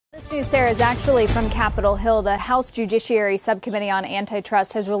This news, Sarah, is actually from Capitol Hill. The House Judiciary Subcommittee on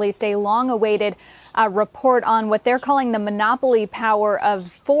Antitrust has released a long-awaited report on what they're calling the monopoly power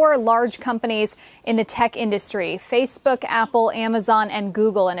of four large companies in the tech industry: Facebook, Apple, Amazon, and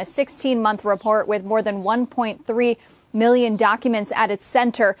Google, in a 16-month report with more than 1.3 million documents at its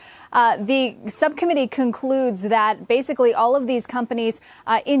center. The subcommittee concludes that basically all of these companies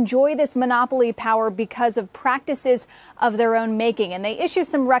enjoy this monopoly power because of practices of their own making. And they issue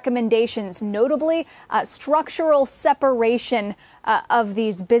some recommendations, notably structural separation of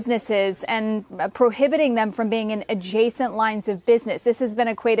these businesses and prohibiting them from being in adjacent lines of business. This has been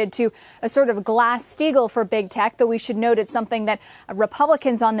equated to a sort of Glass-Steagall for big tech, though we should note it's something that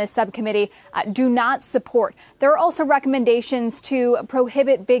Republicans on this subcommittee do not support. There are also recommendations to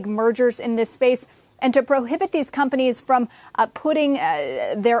prohibit big mergers in this space and to prohibit these companies from putting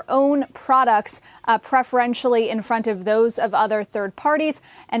their own products preferentially in front of those of other third parties,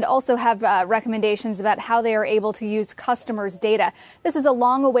 and also have recommendations about how they are able to use customers' data. This is a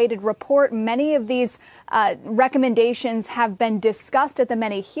long-awaited report. Many of these recommendations have been discussed at the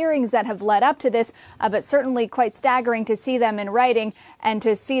many hearings that have led up to this, but certainly quite staggering to see them in writing and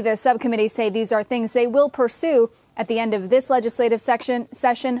to see the subcommittee say these are things they will pursue at the end of this legislative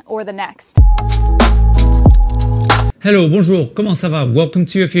session or the next. Hello, bonjour, comment ça va? Welcome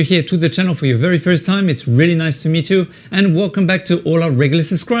to you if you're here to the channel for your very first time. It's really nice to meet you, and welcome back to all our regular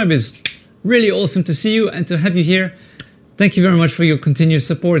subscribers. Really awesome to see you and to have you here. Thank you very much for your continuous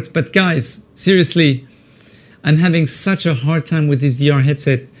support. But guys, seriously, I'm having such a hard time with this VR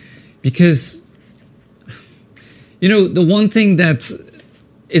headset because, you know, the one thing that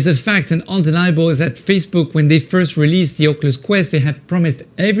is a fact and undeniable is that Facebook, when they first released the Oculus Quest, they had promised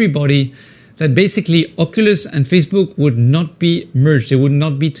everybody that basically Oculus and Facebook would not be merged, they would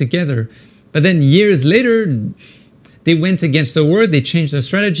not be together. But then years later, they went against their word, they changed their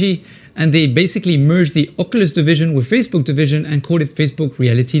strategy, and they basically merged the Oculus division with Facebook division and called it Facebook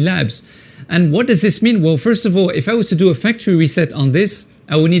Reality Labs. And what does this mean? Well, first of all, if I was to do a factory reset on this,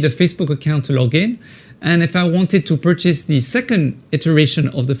 I would need a Facebook account to log in. And if I wanted to purchase the second iteration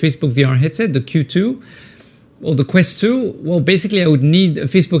of the Facebook VR headset, the Q2, or the Quest 2, well, basically I would need a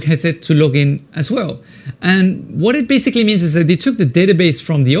Facebook headset to log in as well. And what it basically means is that they took the database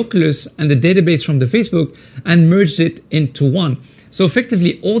from the Oculus and the database from the Facebook and merged it into one. So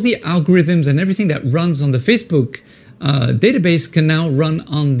effectively, all the algorithms and everything that runs on the Facebook database can now run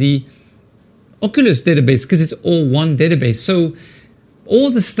on the Oculus database because it's all one database. So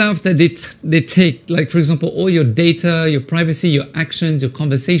all the stuff that they take, like for example, all your data, your privacy, your actions, your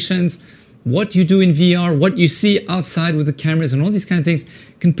conversations, what you do in VR, what you see outside with the cameras and all these kind of things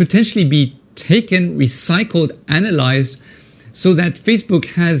can potentially be taken, recycled, analyzed so that Facebook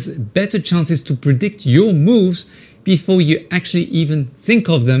has better chances to predict your moves before you actually even think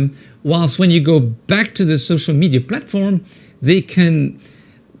of them. Whilst when you go back to the social media platform, they can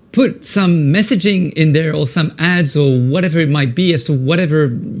put some messaging in there or some ads or whatever it might be as to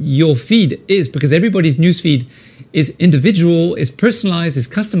whatever your feed is, because everybody's newsfeed is individual, is personalized, is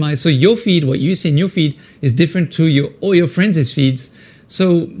customized. So your feed, what you see in your feed, is different to all your friends' feeds.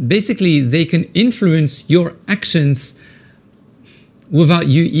 So basically, they can influence your actions without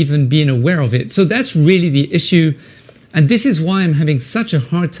you even being aware of it. So that's really the issue. And this is why I'm having such a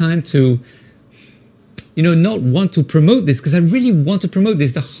hard time to, you know, not want to promote this, because I really want to promote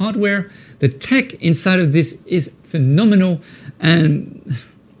this. The hardware, the tech inside of this is phenomenal, and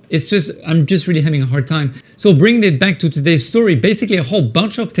I'm just really having a hard time. So bringing it back to today's story, basically a whole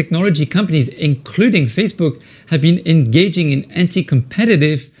bunch of technology companies, including Facebook, have been engaging in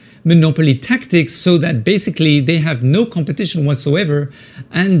anti-competitive monopoly tactics so that basically they have no competition whatsoever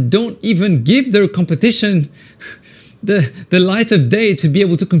and don't even give their competition the light of day to be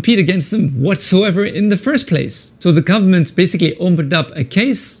able to compete against them whatsoever in the first place. So the government basically opened up a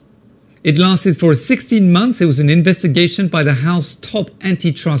case. It lasted for 16 months. It was an investigation by the House top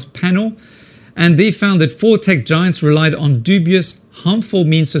antitrust panel, and they found that four tech giants relied on dubious, harmful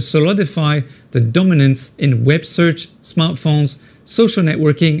means to solidify the dominance in web search, smartphones, social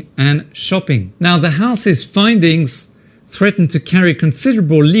networking, and shopping. Now, the House's findings threaten to carry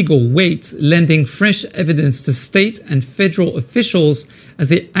considerable legal weight, lending fresh evidence to state and federal officials as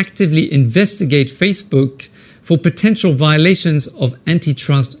they actively investigate Facebook for potential violations of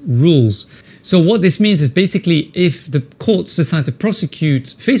antitrust rules. So what this means is basically if the courts decide to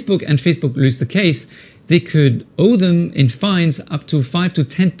prosecute Facebook and Facebook lose the case, they could owe them in fines up to 5 to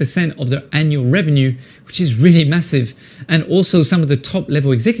 10% of their annual revenue, which is really massive. And also some of the top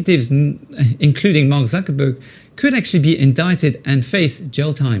level executives, including Mark Zuckerberg, could actually be indicted and face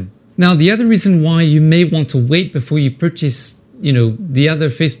jail time. Now, the other reason why you may want to wait before you purchase the other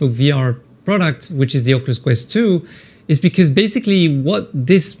Facebook VR product, which is the Oculus Quest 2, is because basically what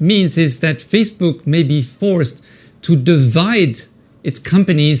this means is that Facebook may be forced to divide its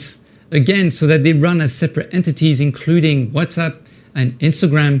companies again so that they run as separate entities, including WhatsApp and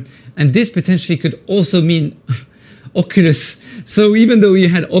Instagram. And this potentially could also mean Oculus. So even though you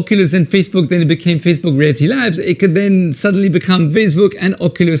had Oculus and Facebook, then it became Facebook Reality Labs, it could then suddenly become Facebook and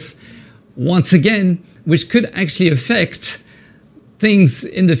Oculus once again, which could actually affect things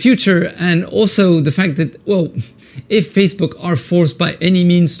in the future. And also the fact that, well, if Facebook are forced by any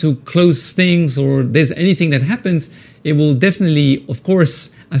means to close things, or there's anything that happens, it will definitely, of course,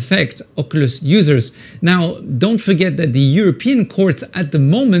 affect Oculus users. Now, don't forget that the European courts at the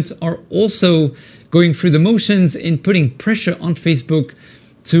moment are also going through the motions in putting pressure on Facebook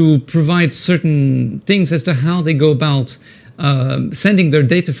to provide certain things as to how they go about sending their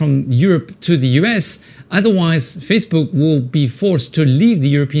data from Europe to the US. Otherwise, Facebook will be forced to leave the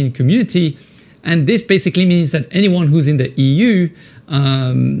European community. And this basically means that anyone who's in the EU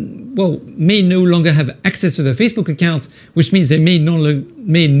may no longer have access to their Facebook account, which means they may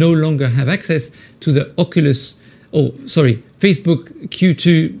no longer have access to the Facebook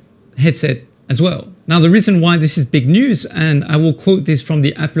Q2 headset as well. Now, the reason why this is big news, and I will quote this from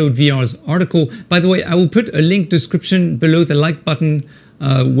the Upload VR's article. By the way, I will put a link description below the like button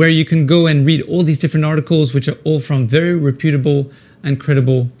where you can go and read all these different articles, which are all from very reputable and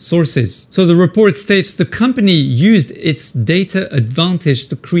credible sources. So the report states the company used its data advantage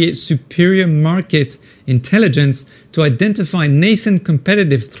to create superior market intelligence to identify nascent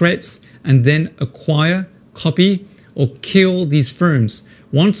competitive threats and then acquire, copy, or kill these firms.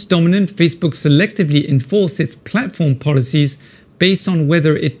 Once dominant, Facebook selectively enforced its platform policies based on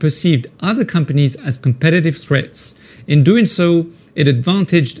whether it perceived other companies as competitive threats. In doing so, it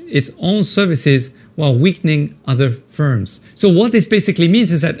advantaged its own services while weakening other firms. So what this basically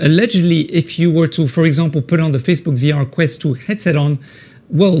means is that allegedly, if you were to, for example, put on the Facebook VR Quest 2 headset on,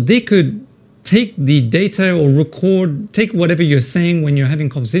 well, they could take the data or take whatever you're saying when you're having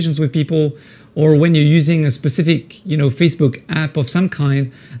conversations with people, or when you're using a specific, Facebook app of some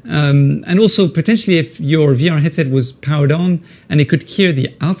kind. And also potentially if your VR headset was powered on and it could hear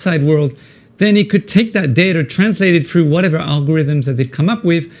the outside world, then it could take that data, translate it through whatever algorithms that they've come up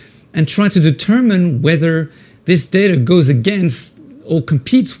with, and try to determine whether this data goes against or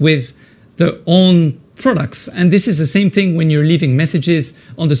competes with their own products. And this is the same thing when you're leaving messages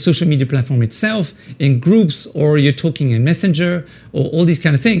on the social media platform itself, in groups, or you're talking in Messenger, or all these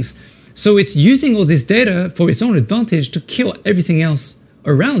kind of things. So it's using all this data for its own advantage to kill everything else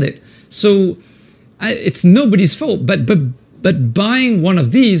around it. So it's nobody's fault. But buying one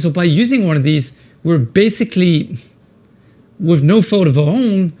of these, or by using one of these, we're basically, with no fault of our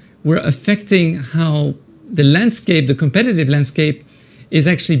own, we're affecting how the landscape, the competitive landscape, is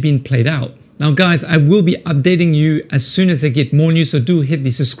actually being played out. Now, guys, I will be updating you as soon as I get more news, so do hit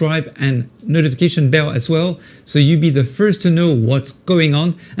the subscribe and notification bell as well, so you be the first to know what's going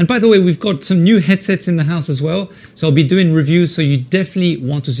on. And by the way, we've got some new headsets in the house as well, so I'll be doing reviews, so you definitely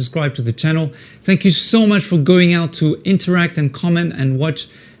want to subscribe to the channel. Thank you so much for going out to interact and comment and watch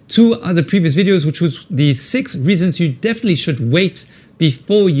 2 other previous videos, which was the 6 reasons you definitely should wait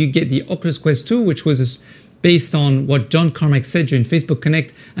before you get the Oculus Quest 2, which was based on what John Carmack said during Facebook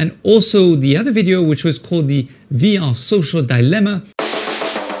Connect, and also the other video, which was called the VR Social Dilemma.